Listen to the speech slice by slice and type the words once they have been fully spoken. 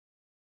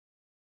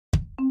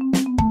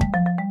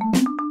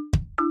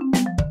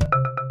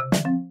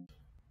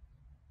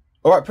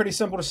All right, pretty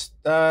simple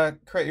to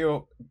create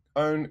your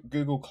own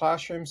Google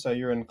Classroom. So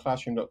you're in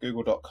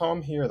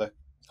classroom.google.com. Here are the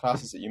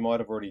classes that you might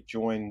have already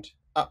joined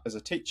up as a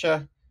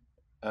teacher.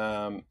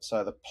 So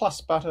the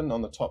plus button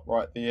on the top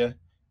right there,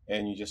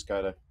 and you just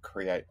go to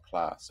create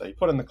class. So you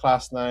put in the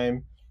class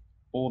name,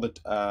 all the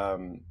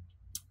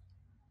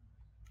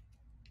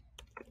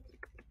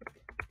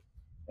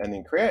and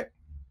then create.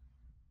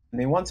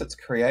 And then once it's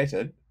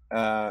created,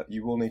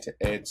 you will need to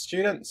add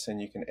students, and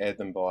you can add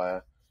them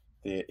via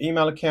their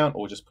email account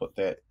or just put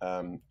that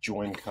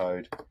join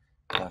code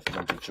for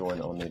them to join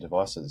on their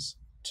devices.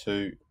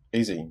 Too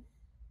easy.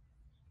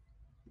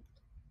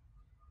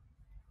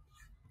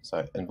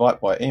 So invite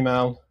by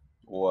email,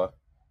 or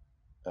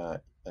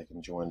they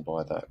can join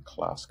by the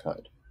class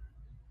code.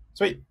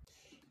 Sweet.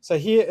 So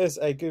here is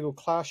a Google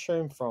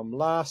Classroom from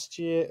last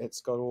year. It's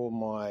got all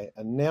my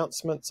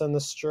announcements in the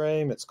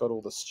stream. It's got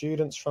all the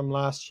students from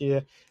last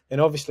year.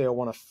 And obviously I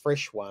want a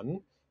fresh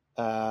one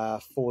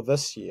for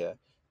this year.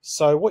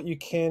 So what you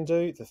can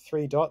do, the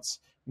three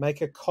dots,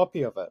 make a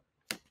copy of it.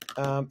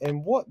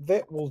 And what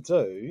that will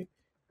do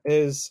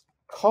is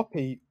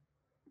copy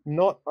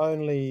not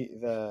only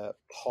the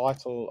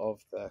title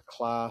of the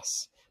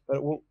class, but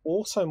it will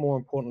also, more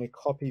importantly,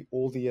 copy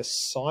all the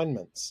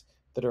assignments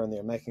that are in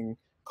there, making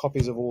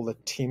copies of all the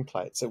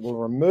templates. It will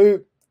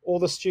remove all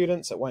the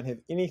students. It won't have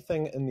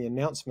anything in the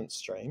announcement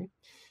stream,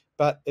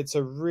 but it's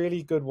a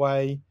really good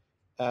way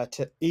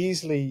to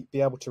easily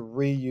be able to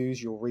reuse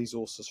your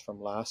resources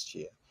from last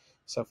year.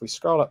 So if we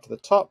scroll up to the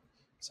top,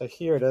 so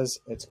here it is,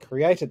 it's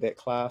created that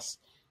class.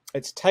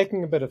 It's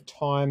taking a bit of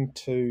time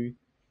to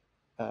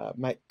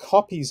make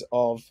copies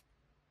of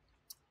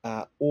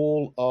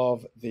all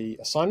of the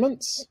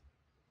assignments.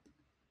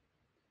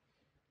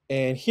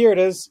 And here it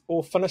is,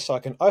 all finished. So I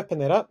can open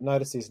that up.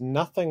 Notice there's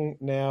nothing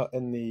now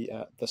in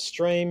the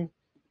stream.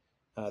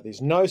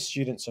 There's no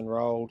students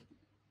enrolled.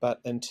 But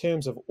in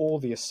terms of all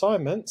the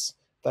assignments,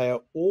 they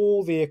are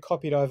all there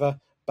copied over,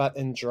 but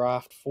in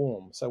draft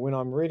form. So when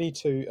I'm ready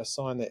to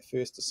assign that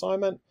first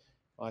assignment,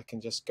 I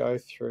can just go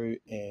through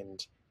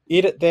and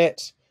edit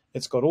that.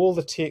 It's got all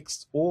the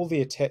text, all the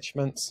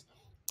attachments,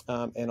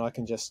 and I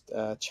can just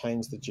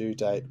change the due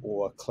date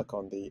or click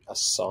on the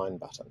assign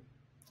button.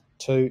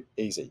 Too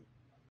easy.